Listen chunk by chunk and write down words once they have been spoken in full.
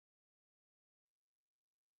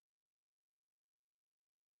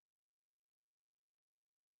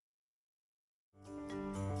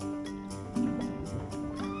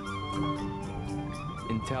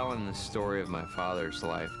telling the story of my father's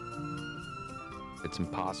life, it's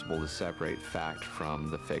impossible to separate fact from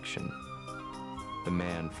the fiction, the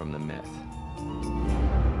man from the myth.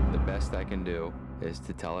 The best I can do is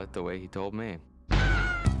to tell it the way he told me.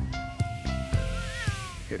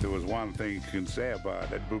 If there was one thing you can say about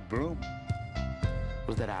it, boom,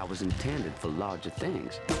 was that I was intended for larger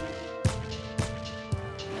things.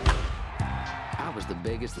 I was the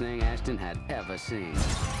biggest thing Ashton had ever seen.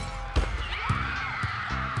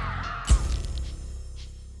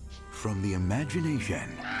 From the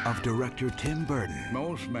imagination of director Tim Burton.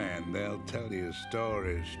 most men, they'll tell you a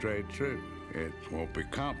story straight through. It won't be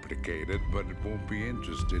complicated, but it won't be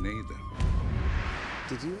interesting either.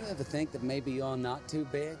 Did you ever think that maybe you're not too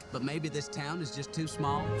big? But maybe this town is just too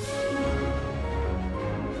small?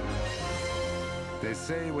 They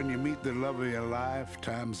say when you meet the love of your life,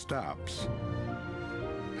 time stops.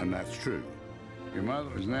 And that's true. Your mother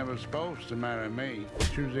was never supposed to marry me.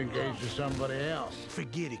 She was engaged to somebody else.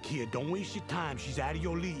 Forget it, kid. Don't waste your time. She's out of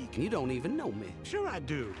your league. You don't even know me. Sure I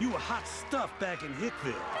do. You were hot stuff back in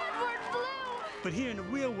Hickville. Edward Blue! But here in the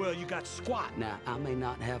real world, you got squat. Now, I may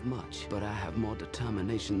not have much, but I have more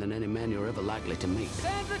determination than any man you're ever likely to meet.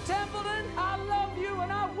 Sandra Templeton, I love you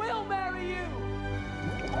and I will marry you!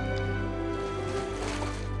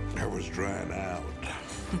 I was drying out.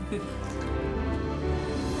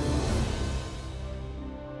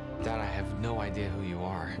 Dad, I have no idea who you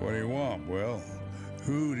are. What do you want, Will?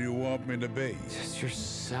 Who do you want me to be? Just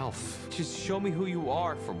yourself. Just show me who you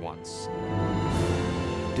are for once.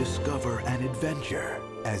 Discover an adventure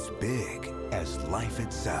as big as life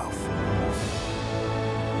itself.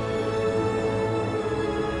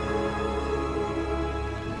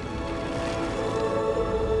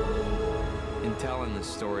 In telling the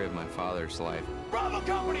story of my father's life, Bravo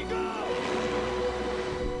Company, go!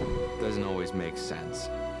 doesn't always make sense.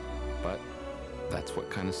 But that's what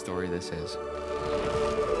kind of story this is.